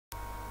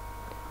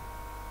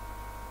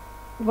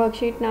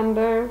Worksheet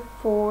number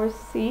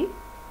 4C,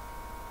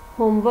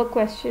 homework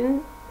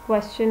question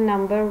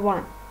number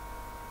 1.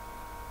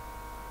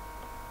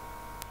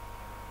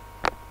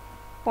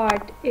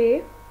 Part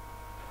A,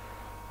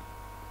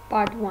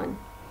 Part 1.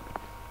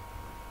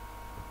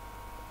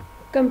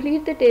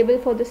 Complete the table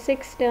for the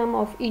sixth term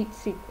of each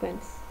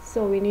sequence.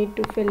 So we need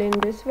to fill in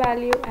this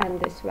value and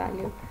this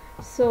value.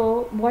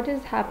 So what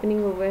is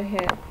happening over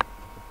here?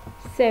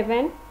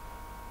 7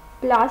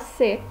 plus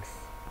 6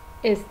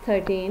 is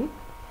 13.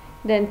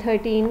 Then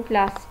 13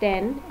 plus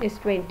 10 is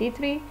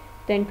 23.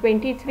 Then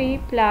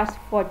 23 plus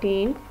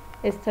 14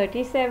 is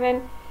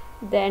 37.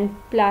 Then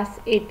plus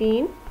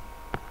 18.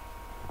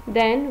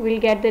 Then we'll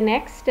get the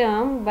next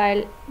term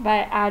by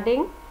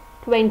adding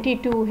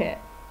 22 here.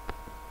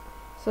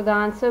 So the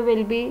answer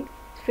will be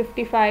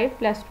 55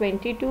 plus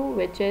 22,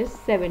 which is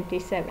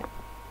 77.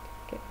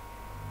 Okay.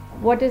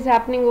 What is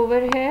happening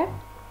over here?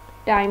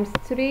 Times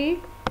 3,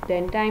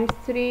 then times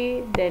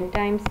 3, then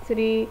times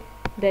 3,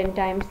 then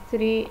times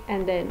 3,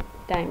 and then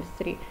times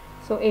 3.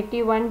 So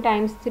 81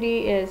 times 3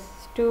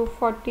 is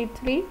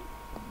 243,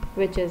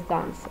 which is the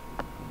answer.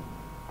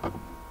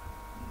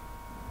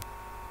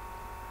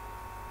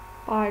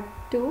 Part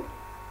 2.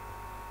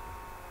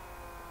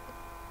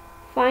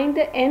 Find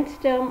the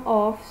nth term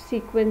of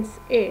sequence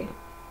A.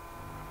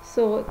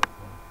 So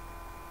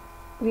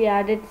we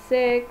added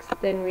 6,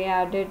 then we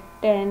added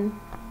 10,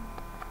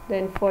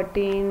 then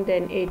 14,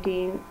 then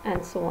 18,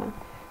 and so on.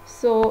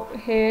 So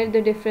here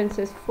the difference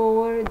is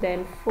 4,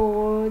 then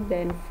 4,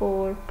 then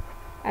 4,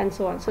 and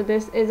so on. So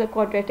this is a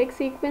quadratic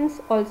sequence,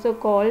 also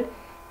called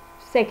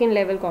second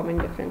level common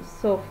difference.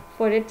 So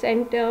for its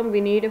nth term,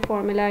 we need a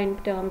formula in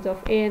terms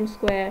of an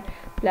square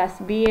plus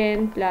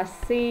bn plus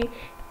c.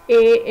 A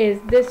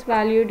is this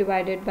value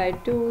divided by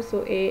 2,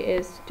 so a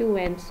is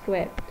 2n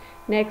square.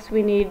 Next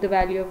we need the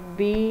value of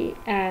b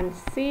and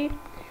c.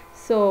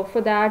 So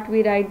for that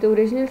we write the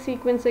original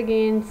sequence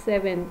again: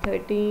 7,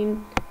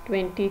 13,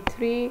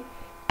 23,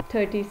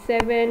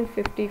 37,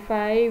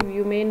 55.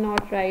 You may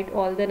not write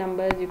all the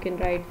numbers, you can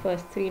write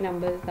first 3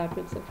 numbers, that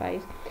would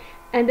suffice.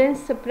 And then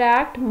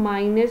subtract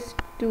minus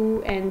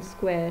 2n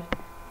square,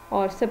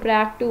 or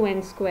subtract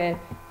 2n square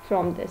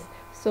from this.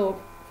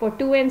 So for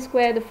 2n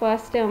square, the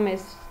first term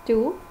is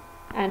 2,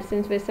 and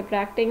since we're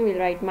subtracting, we'll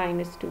write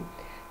minus 2.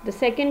 The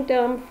second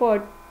term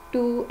for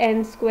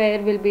 2n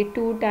square will be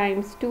 2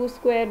 times 2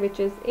 square, which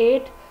is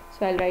 8.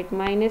 So I'll write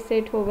minus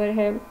 8 over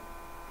here.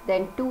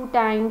 Then 2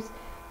 times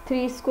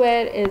 3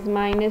 square is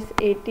minus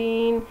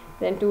 18.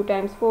 Then 2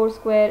 times 4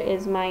 square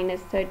is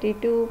minus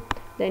 32.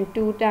 Then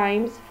 2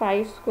 times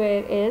 5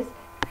 square is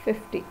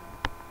 50.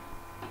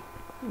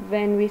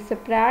 When we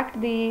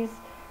subtract these,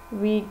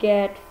 we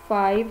get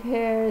 5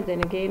 here, then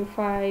again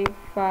 5,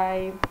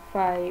 5,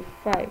 5,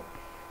 5.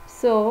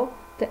 So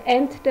the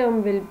nth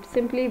term will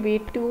simply be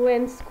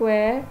 2n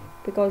square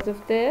because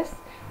of this,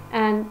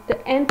 and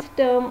the nth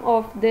term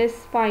of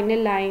this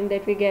final line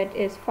that we get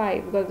is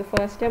 5, because the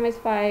first term is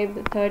 5,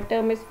 the third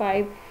term is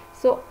 5,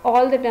 so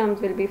all the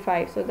terms will be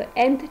 5. So the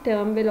nth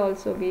term will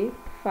also be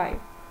 5.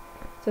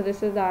 So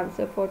this is the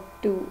answer for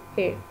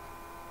 2A.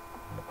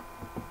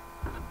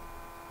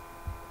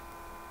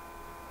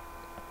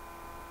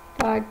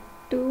 Part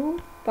 2,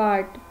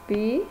 Part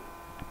B.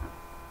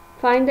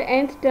 Find the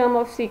nth term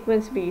of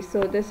sequence B.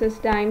 So this is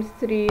times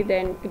 3,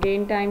 then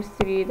again times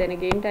 3, then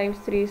again times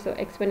 3. So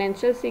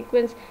exponential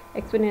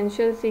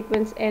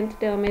sequence nth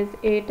term is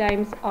a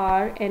times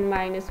r n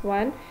minus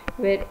 1,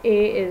 where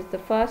a is the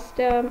first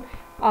term,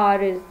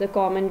 r is the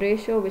common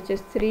ratio, which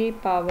is 3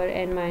 power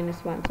n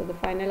minus 1. So the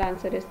final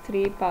answer is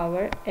 3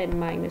 power n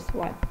minus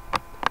 1.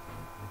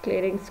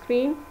 Clearing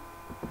screen.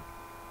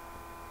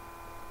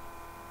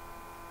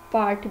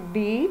 Part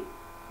B,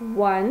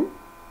 1.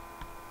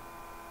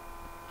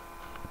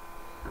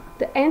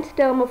 The nth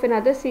term of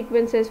another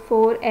sequence is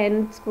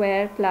 4n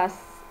square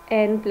plus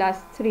n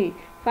plus 3.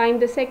 Find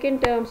the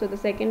second term. So the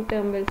second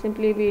term will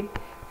simply be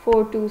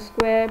 4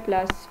 square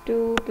plus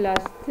 2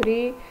 plus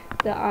 3.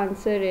 The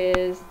answer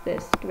is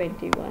this,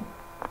 21.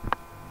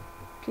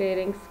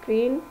 Clearing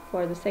screen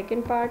for the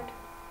second part.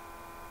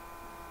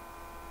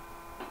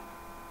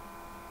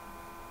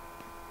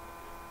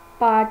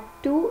 Part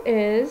 2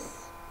 is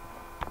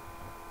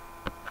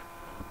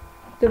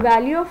the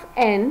value of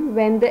n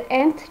when the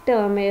nth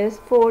term is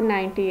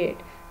 498.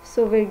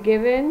 So we're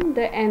given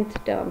the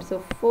nth term.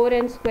 So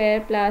 4n square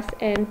plus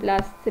n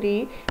plus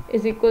 3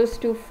 is equals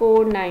to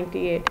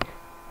 498.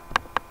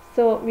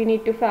 So we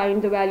need to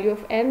find the value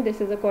of n.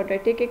 This is a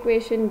quadratic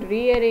equation.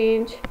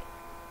 Rearrange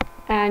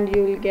and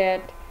you'll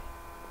get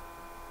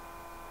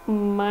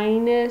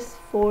minus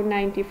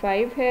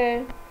 495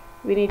 here.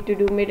 We need to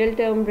do middle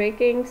term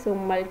breaking. So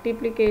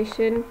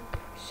multiplication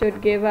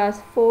should give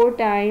us 4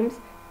 times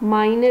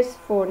minus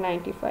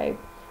 495.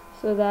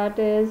 So that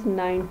is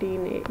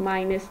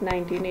minus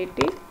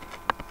 1980.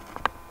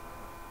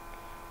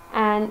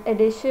 And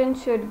addition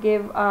should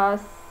give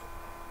us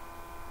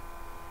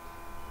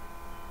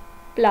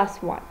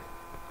plus 1.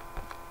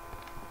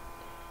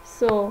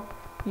 So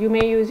you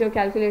may use your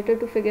calculator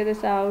to figure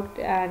this out,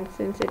 and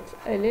since it's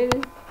a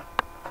little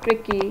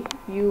tricky,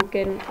 you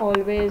can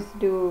always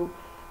do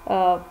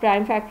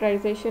prime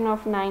factorization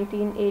of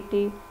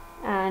 1980,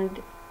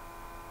 and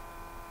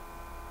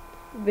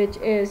which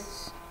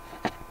is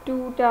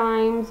 2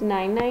 times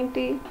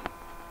 990,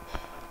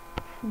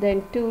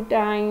 then 2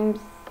 times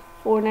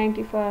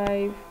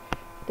 495,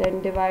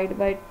 then divide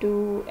by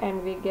 2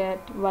 and we get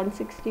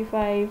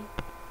 165,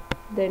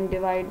 then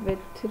divide with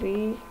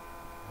 3,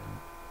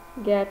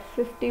 get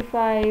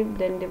 55,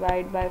 then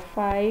divide by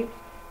 5,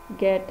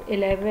 get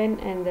 11,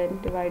 and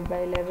then divide by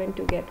 11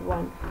 to get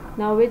 1.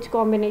 Now which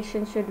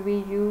combination should we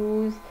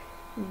use?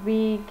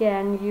 We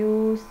can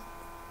use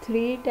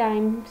 3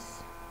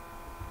 times,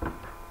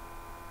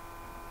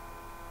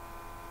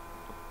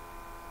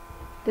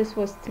 this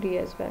was 3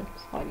 as well,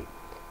 sorry.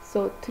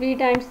 So 3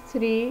 times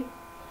 3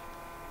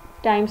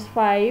 times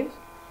 5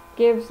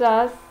 gives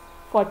us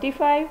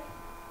 45,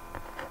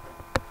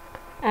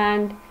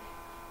 and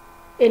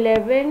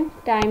 11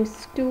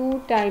 times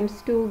 2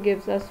 times 2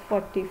 gives us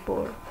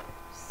 44.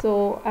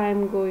 So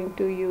I'm going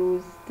to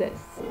use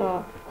this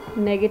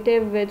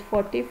negative with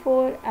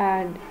 44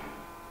 and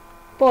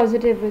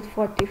positive with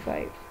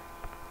 45.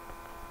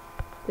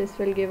 This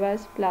will give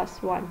us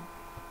plus 1.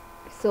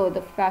 So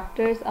the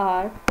factors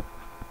are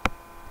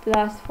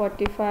plus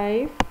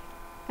 45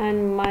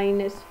 and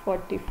minus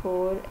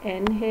 44,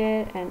 n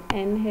here and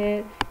n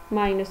here,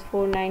 minus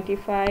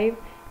 495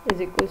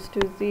 is equals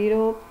to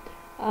 0.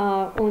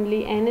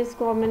 Only n is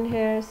common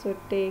here, so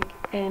take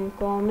n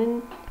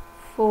common.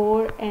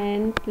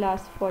 4n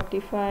plus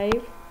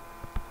 45,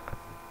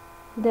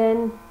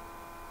 then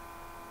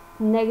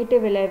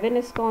negative 11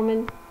 is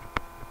common,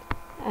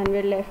 and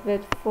we're left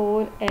with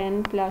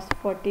 4n plus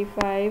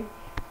 45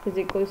 is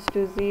equals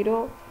to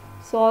 0.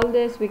 Solve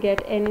this, we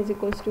get n is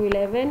equals to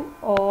 11,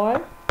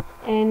 or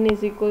n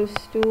is equals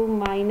to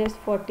minus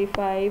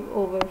 45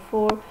 over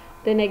 4.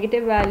 The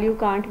negative value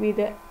can't be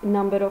the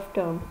number of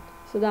term,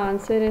 so the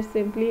answer is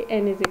simply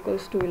n is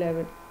equals to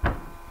 11.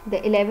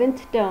 The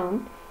 11th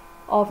term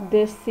of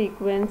this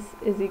sequence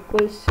is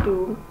equals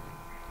to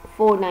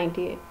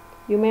 498.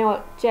 You may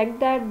check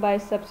that by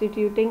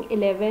substituting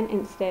 11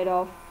 instead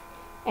of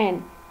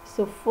n.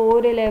 So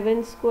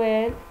 411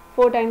 square,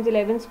 4 times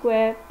 11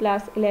 square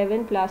plus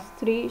 11 plus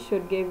 3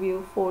 should give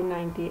you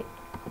 498.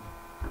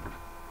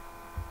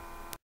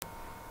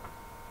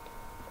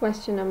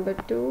 Question number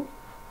 2,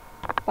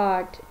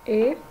 part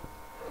A.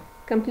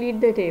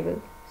 Complete the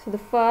table. So the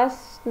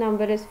first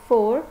number is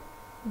 4.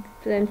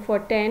 Then for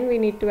 10 we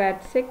need to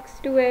add 6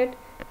 to it,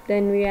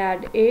 then we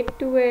add 8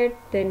 to it,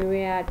 then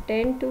we add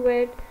 10 to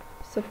it.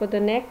 So for the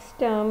next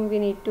term we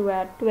need to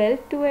add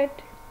 12 to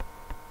it,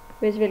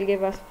 which will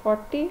give us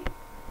 40,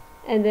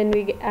 and then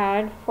we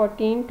add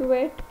 14 to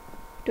it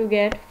to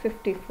get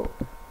 54.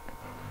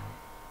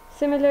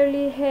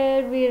 Similarly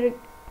here we're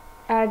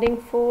adding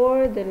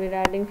 4, then we're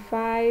adding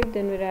 5,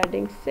 then we're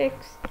adding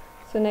 6.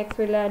 So next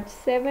we'll add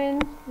 7,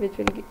 which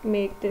will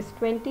make this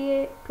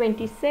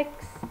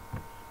 26,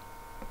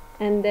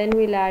 and then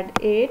we'll add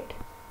 8,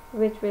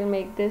 which will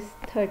make this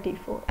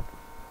 34.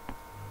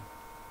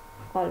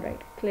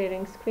 Alright,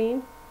 clearing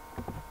screen.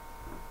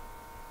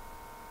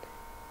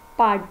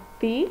 Part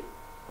B.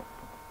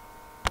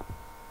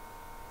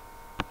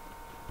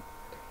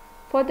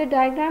 For the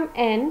diagram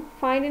n,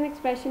 find an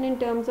expression in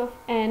terms of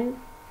n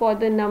for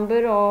the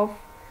number of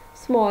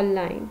small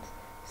lines.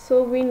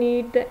 So we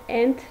need the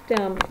nth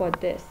term for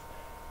this.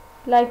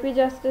 Like we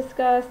just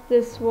discussed,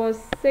 this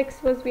was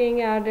 6 was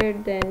being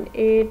added, then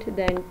 8,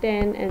 then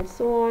 10, and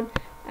so on,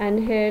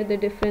 and here the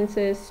difference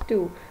is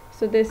 2.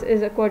 So this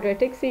is a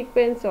quadratic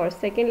sequence or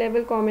second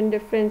level common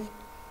difference.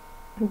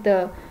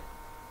 The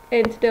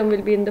nth term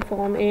will be in the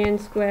form an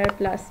square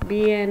plus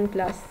bn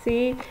plus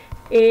c.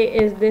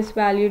 A is this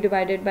value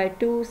divided by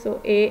 2, so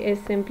a is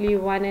simply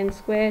 1n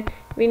square.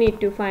 We need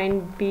to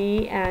find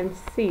b and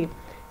c.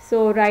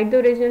 So write the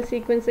original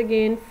sequence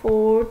again: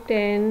 4,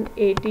 10,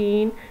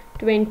 18,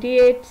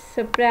 28,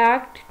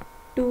 subtract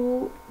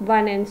 2,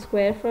 1n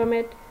square from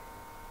it,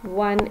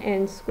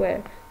 1n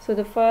square. So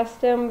the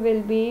first term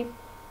will be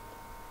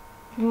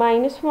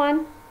minus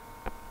 1,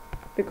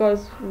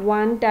 because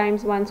 1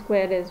 times 1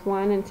 square is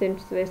 1, and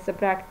since we're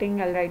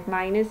subtracting, I'll write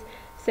minus.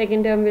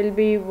 Second term will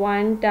be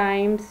 1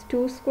 times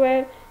 2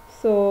 square,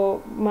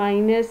 so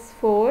minus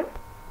 4.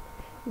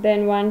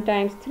 Then 1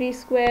 times 3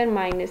 square,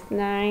 minus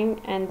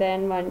 9, and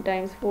then 1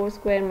 times 4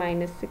 square,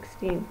 minus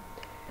 16.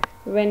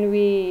 When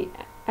we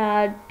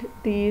add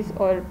these,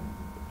 or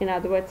in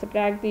other words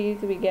subtract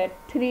these, we get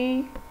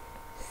 3,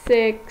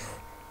 6,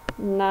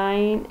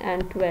 9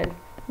 and 12.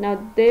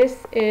 Now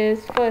this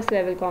is first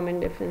level common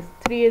difference.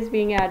 3 is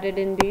being added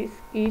in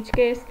each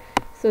case,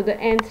 so the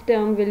nth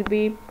term will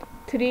be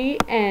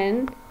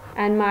 3n,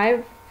 and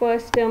my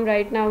first term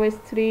right now is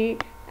 3,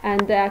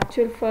 and the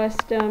actual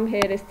first term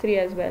here is 3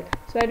 as well,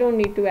 so I don't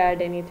need to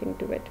add anything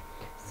to it.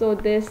 So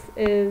this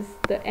is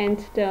the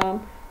nth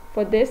term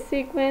for this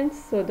sequence.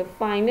 So the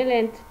final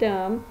nth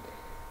term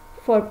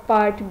for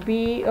part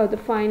B, or the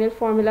final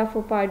formula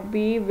for part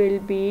B, will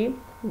be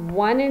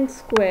 1n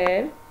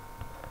square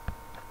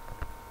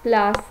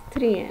plus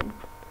 3n,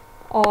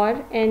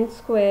 or n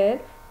square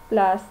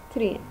plus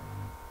 3n.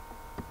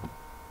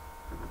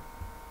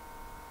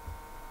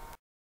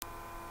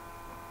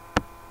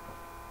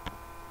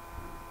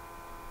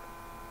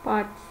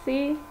 Part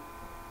C.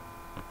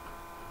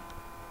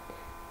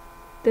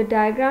 The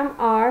diagram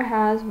R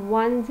has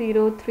 1,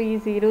 0, 3,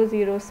 0,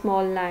 0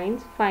 small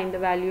lines. Find the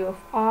value of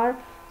R.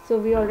 So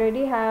we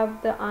already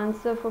have the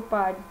answer for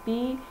part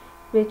B,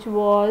 which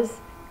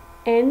was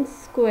n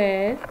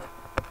square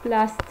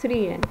plus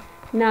 3n.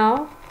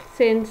 Now,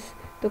 since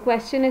the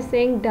question is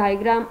saying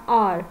diagram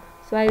R,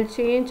 so I'll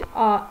change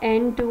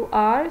n to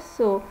R.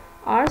 So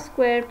R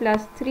square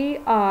plus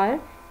 3R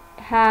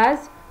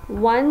has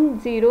 1,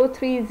 0,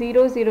 3,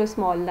 0, 0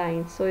 small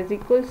lines. So is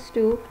equals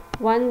to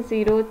 1,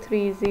 0,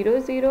 3, 0,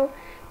 0.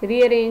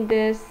 Rearrange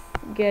this,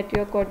 get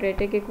your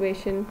quadratic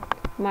equation.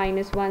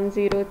 Minus 1,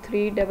 0,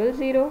 3, 0,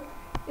 0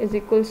 is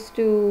equals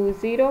to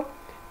 0.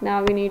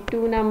 Now we need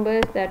two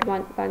numbers that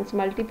once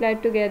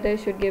multiplied together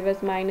should give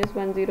us minus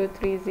 1, 0,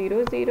 3,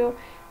 0, 0,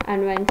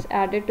 and once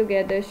added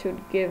together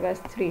should give us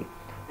 3,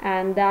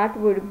 and that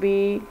would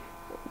be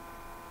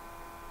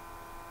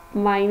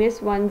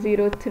minus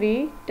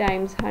 103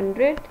 times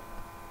 100.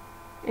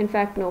 In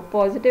fact, no,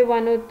 positive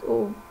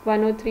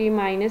 103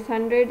 minus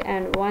 100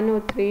 and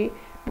 103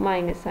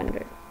 minus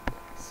 100.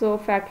 So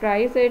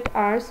factorize it.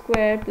 R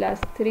square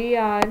plus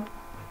 3R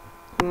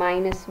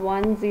minus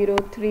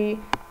 103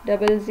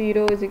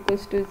 00 is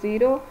equals to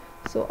 0.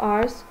 So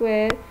R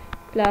square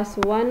plus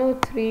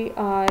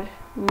 103R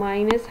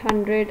minus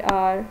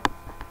 100R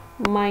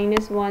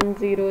minus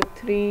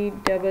 103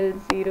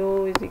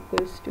 00 is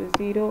equals to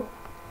 0.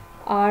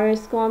 R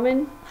is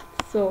common,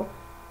 so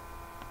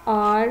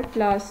R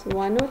plus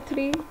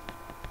 103,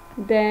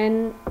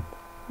 then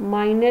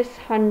minus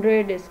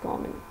 100 is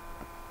common.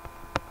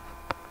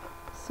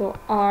 So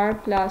R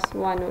plus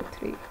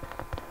 103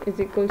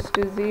 is equals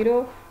to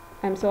 0.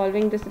 I'm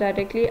solving this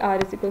directly. R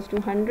is equals to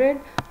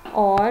 100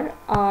 or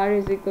R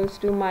is equals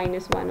to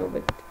minus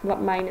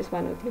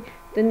 103.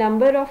 The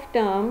number of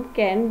term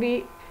can't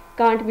be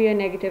a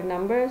negative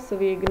number, so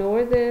we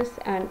ignore this,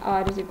 and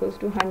R is equals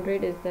to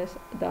 100 is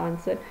the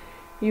answer.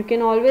 You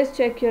can always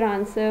check your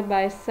answer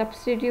by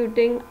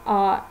substituting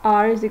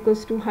R is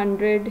equals to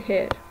 100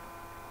 here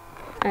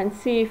and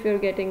see if you're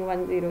getting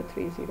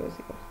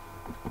 10300.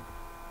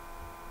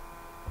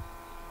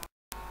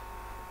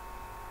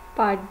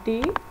 Part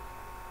D.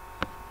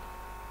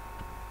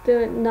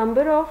 The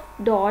number of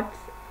dots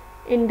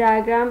in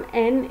diagram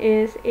n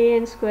is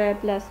an square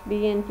plus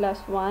bn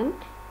plus 1,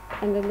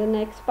 and then the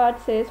next part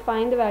says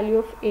find the value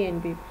of a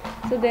and b.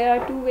 So there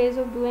are two ways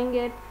of doing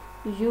it.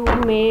 You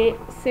may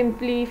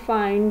simply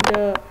find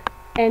the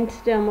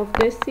nth term of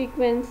this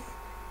sequence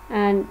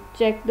and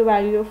check the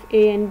value of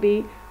a and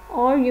b,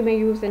 or you may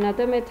use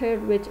another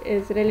method which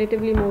is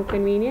relatively more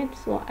convenient,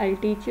 so I'll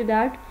teach you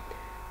that.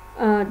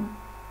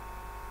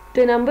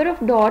 The number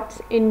of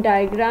dots in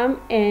diagram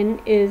n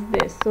is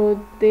this,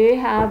 so they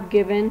have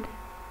given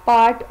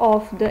part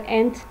of the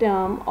nth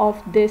term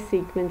of this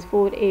sequence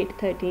 4, 8,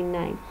 13,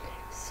 9.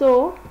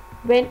 So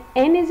when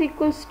n is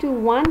equals to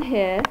 1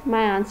 here,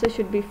 my answer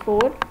should be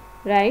 4,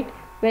 right?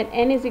 When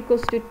n is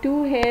equals to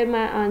 2 here,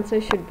 my answer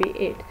should be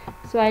 8.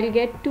 So I'll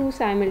get two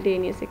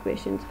simultaneous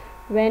equations.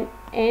 When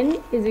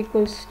n is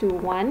equals to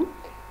 1,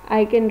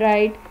 I can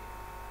write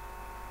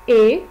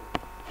a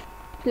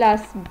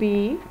plus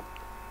b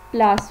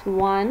plus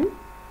 1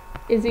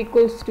 is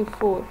equals to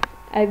 4.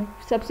 I've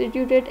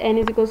substituted n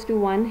is equals to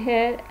 1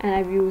 here and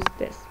I've used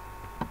this.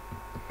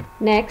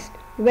 Next,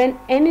 when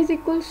n is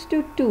equals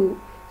to 2,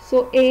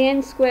 so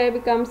an square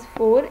becomes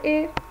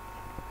 4a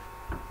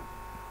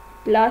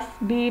plus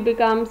b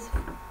becomes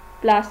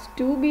plus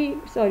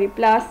 2b,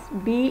 plus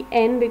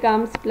bn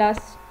becomes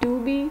plus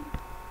 2b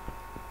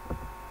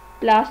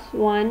plus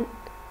 1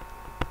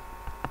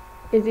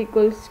 is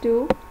equals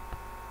to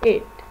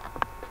 8.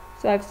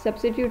 So I've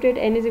substituted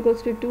n is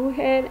equals to 2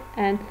 here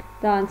and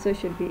the answer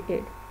should be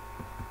 8.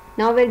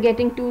 Now we're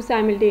getting two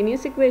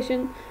simultaneous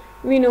equations.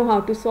 We know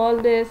how to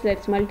solve this.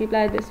 Let's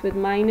multiply this with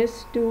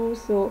minus 2.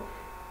 So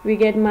we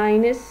get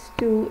minus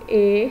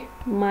 2a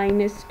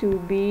minus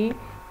 2b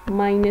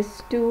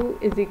minus 2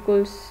 is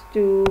equals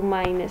to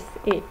minus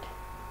 8.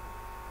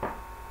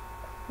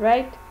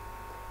 Right?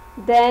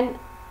 Then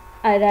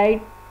I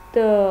write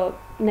the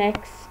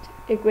next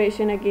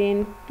equation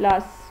again,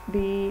 plus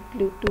b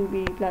plus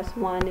 2b plus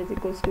 1 is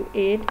equals to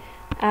 8.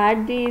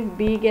 Add these,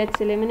 b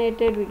gets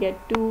eliminated, we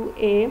get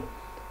 2a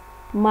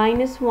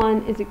minus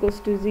 1 is equals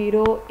to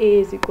 0, a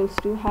is equals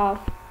to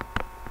half.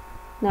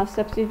 Now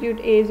substitute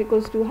a is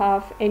equals to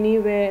half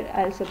anywhere,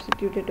 I'll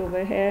substitute it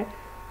over here.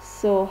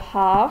 So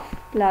half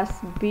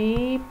plus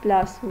b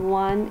plus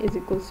 1 is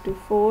equals to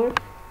 4.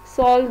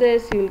 Solve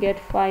this, you'll get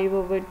 5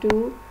 over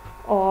 2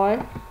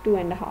 or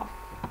 2.5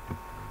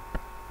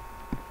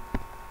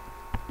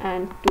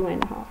 and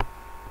 2.5.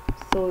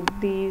 So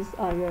these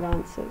are your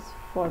answers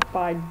for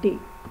part D.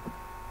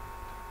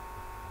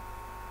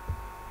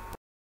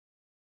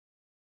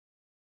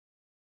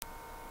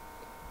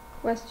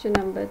 Question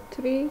number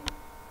 3.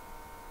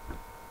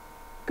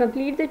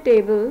 Complete the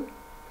table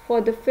for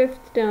the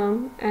 5th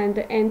term and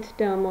the nth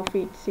term of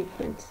each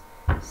sequence.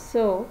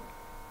 So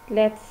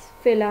let's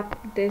fill up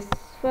this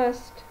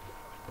first.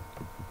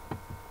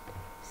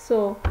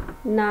 So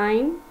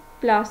 9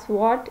 plus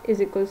what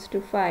is equals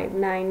to 5.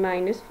 9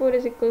 minus 4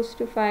 is equals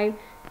to 5.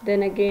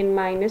 Then again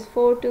minus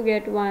 4 to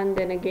get 1.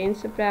 Then again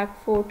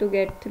subtract 4 to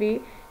get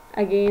 3.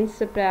 Again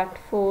subtract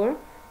 4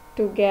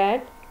 to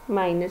get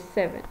minus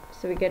 7.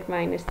 So we get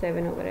minus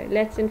 7 over here.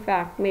 Let's in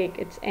fact make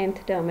its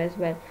nth term as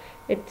well.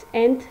 Its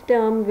nth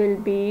term will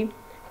be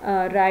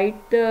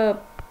write the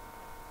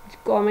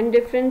common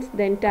difference,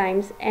 then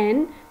times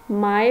n.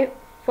 My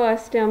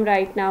first term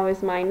right now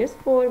is minus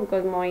 4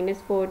 because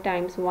minus 4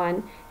 times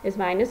 1 is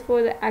minus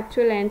 4. The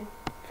actual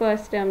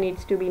first term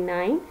needs to be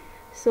 9.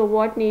 So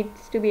what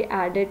needs to be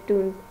added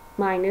to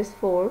minus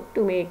 4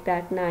 to make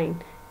that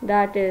 9?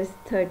 That is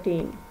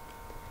 13.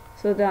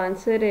 So the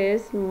answer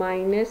is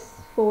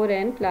minus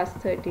 4n plus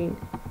 13.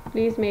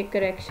 Please make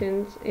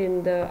corrections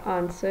in the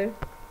answer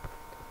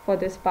for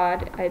this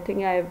part. I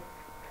think I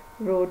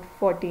wrote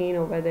 14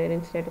 over there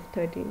instead of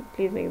 13.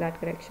 Please make that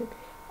correction.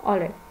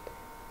 Alright.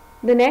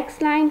 The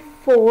next line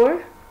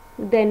 4,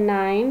 then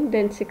 9,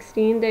 then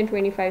 16, then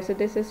 25. So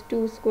this is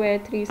 2 square,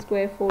 3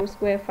 square, 4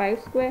 square,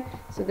 5 square.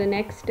 So the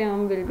next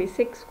term will be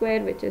 6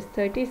 square, which is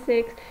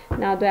 36.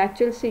 Now the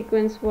actual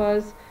sequence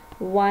was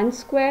 1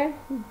 square,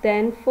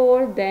 then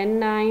 4, then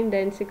 9,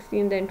 then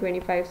 16, then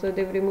 25. So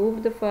they've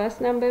removed the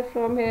first number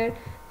from here.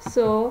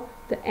 So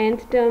the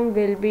nth term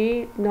will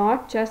be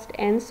not just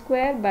n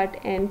square but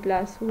n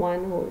plus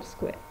 1 whole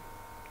square.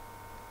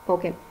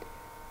 Okay.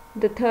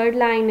 The third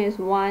line is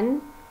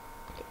 1,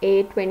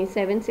 8,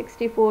 27,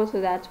 64.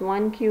 So that's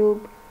 1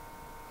 cube,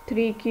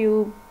 2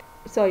 cube,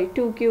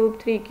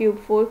 3 cube,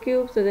 4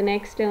 cube. So the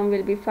next term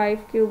will be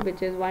 5 cube,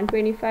 which is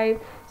 125.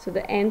 So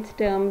the nth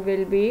term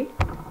will be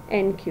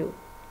n cube.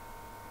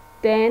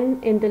 Then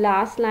in the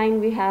last line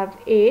we have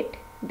 8,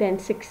 then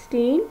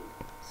 16.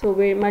 So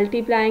we're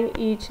multiplying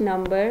each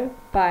number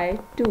by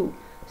 2.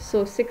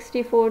 So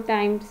 64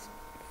 times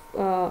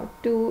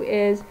 2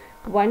 is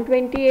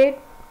 128.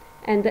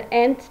 And the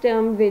nth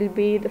term will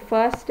be the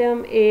first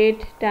term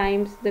 8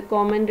 times the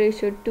common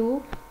ratio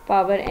 2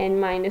 power n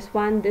minus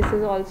 1. This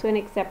is also an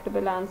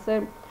acceptable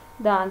answer.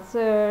 The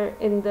answer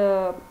in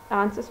the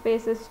answer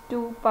space is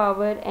 2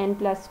 power n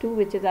plus 2,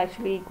 which is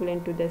actually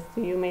equivalent to this.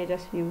 So you may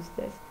just use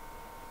this.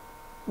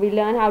 We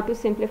learn how to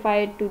simplify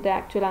it to the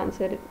actual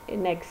answer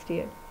next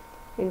year,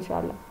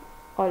 inshallah.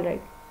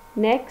 Alright.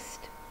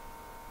 Next,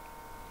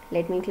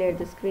 let me clear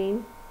the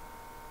screen.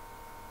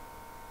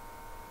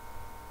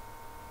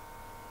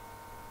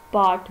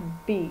 Part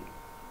B.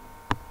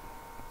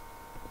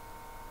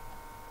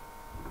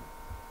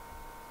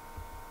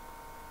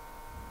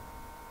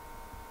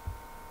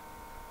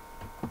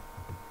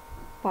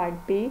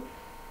 Part B.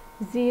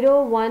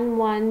 0, 1,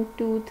 1,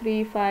 2,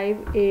 3,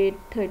 5, 8,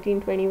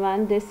 13,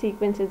 21. This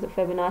sequence is a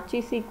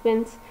Fibonacci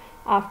sequence.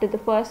 After the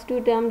first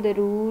two terms, the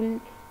rule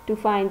to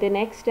find the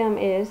next term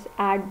is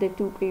add the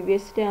two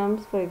previous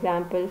terms. For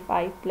example,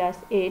 5 plus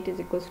 8 is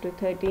equals to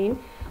 13.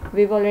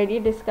 We've already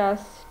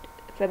discussed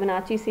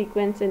Fibonacci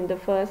sequence in the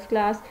first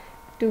class.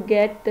 To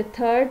get the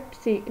third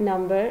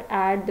number,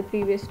 add the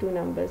previous two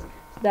numbers.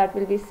 So that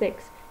will be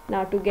 6.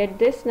 Now to get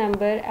this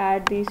number,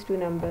 add these two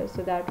numbers.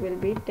 So that will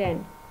be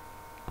 10.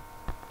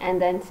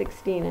 And then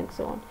 16 and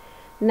so on.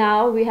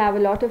 Now we have a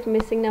lot of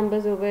missing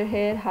numbers over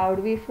here. How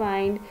do we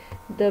find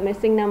the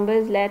missing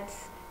numbers?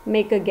 Let's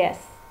make a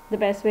guess. The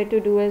best way to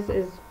do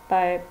is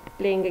by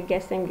playing a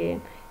guessing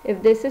game.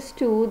 If this is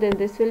 2, then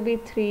this will be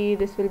 3,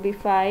 this will be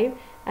 5,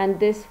 and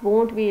this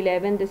won't be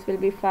 11. This will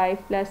be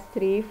 5 plus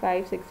 3,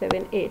 5, 6,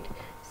 7, 8.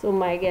 So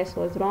my guess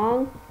was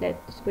wrong.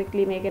 Let's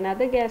quickly make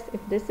another guess.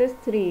 If this is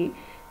 3,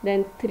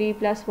 then 3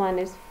 plus 1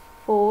 is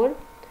 4.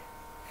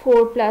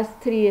 4 plus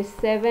 3 is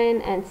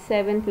 7, and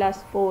 7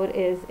 plus 4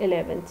 is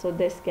 11. So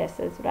this guess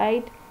is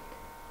right.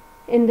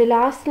 In the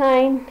last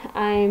line,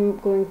 I'm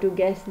going to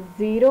guess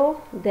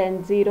 0.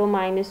 Then 0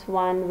 minus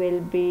 1 will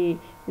be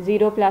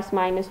 0 plus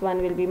minus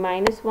 1 will be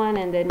minus 1,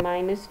 and then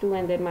minus 2,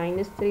 and then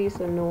minus 3.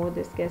 So no,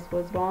 this guess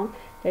was wrong.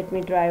 Let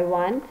me try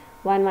 1.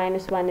 1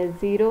 minus 1 is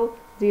 0.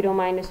 0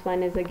 minus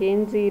 1 is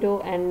again 0.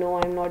 And no,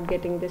 I'm not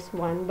getting this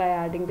 1 by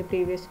adding the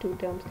previous two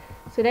terms.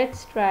 So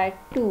let's try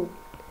 2.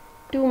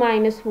 2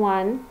 minus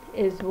 1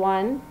 is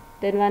 1,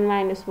 then 1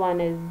 minus 1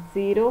 is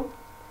 0,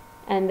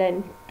 and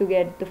then to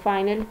get the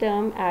final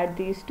term, add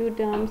these two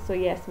terms. So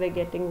yes, we're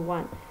getting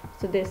 1.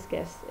 So this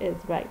guess is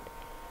right.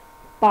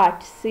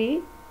 Part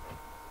C.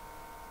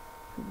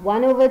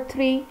 1 over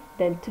 3,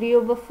 then 3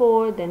 over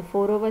 4, then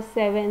 4 over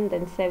 7,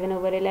 then 7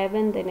 over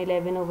 11, then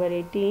 11 over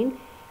 18.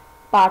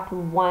 Part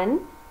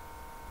 1.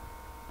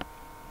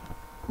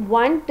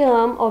 One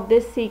term of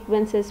this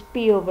sequence is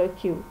P over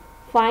Q.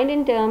 Find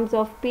in terms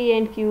of P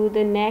and Q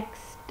the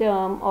next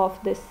term of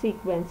this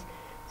sequence.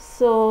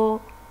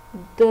 So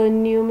the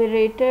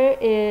numerator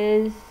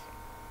is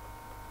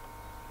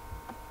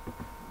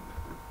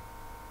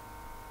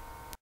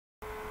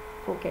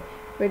okay,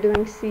 we're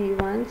doing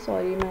C1.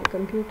 Sorry, my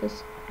computer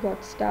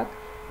got stuck.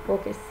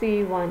 Okay,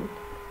 C1.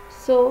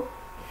 So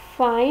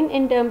find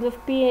in terms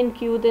of P and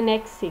Q the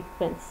next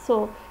sequence. So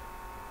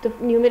the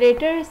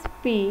numerator is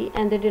P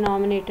and the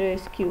denominator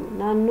is Q.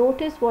 Now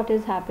notice what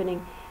is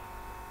happening.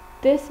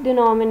 This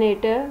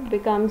denominator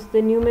becomes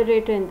the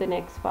numerator in the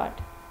next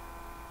part,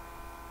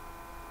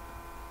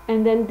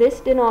 and then this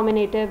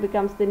denominator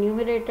becomes the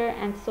numerator,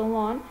 and so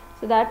on.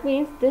 So that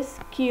means this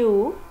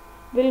Q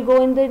will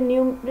go in the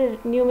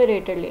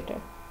numerator later,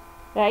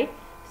 right?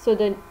 So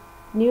the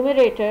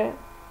numerator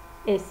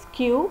is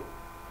Q.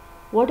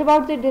 What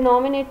about the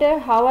denominator?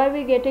 How are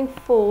we getting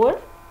 4?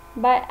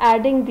 By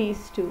adding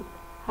these two.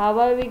 How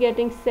are we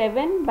getting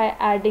 7? By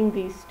adding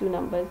these two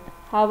numbers.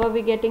 How are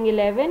we getting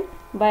 11?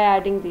 By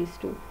adding these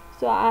two.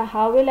 So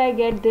how will I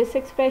get this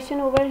expression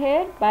over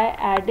here? By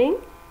adding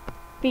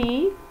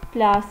P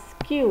plus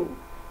Q.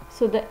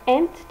 So the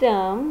nth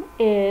term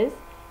is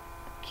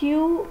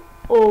Q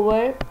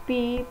over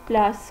P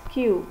plus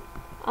Q.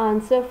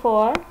 Answer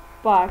for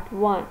part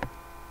 1.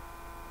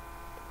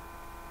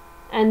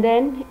 And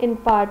then in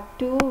part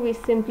 2 we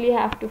simply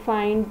have to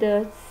find the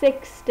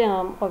 6th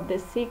term of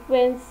this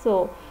sequence.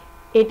 So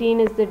 18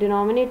 is the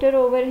denominator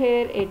over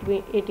here,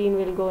 18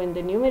 will go in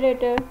the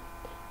numerator,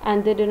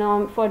 and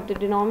for the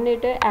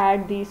denominator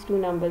add these two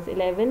numbers,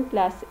 11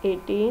 plus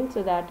 18,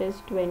 so that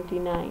is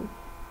 29,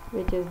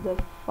 which is the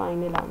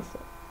final answer.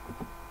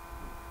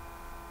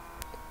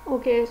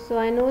 Okay, so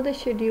I know the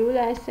schedule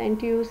I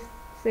sent you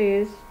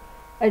says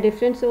a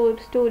different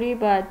story,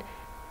 but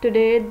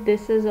today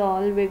this is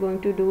all we're going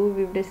to do.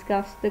 We've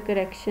discussed the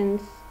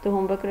corrections, the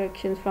homework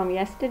corrections from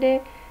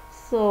yesterday.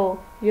 So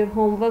your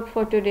homework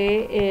for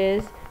today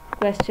is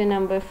question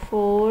number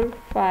 4,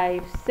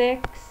 5,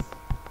 6,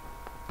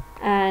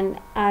 and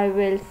I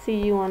will see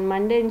you on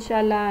Monday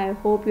inshallah. I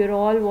hope you're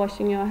all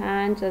washing your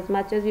hands as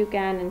much as you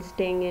can and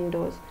staying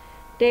indoors.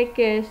 Take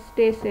care,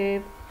 stay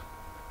safe.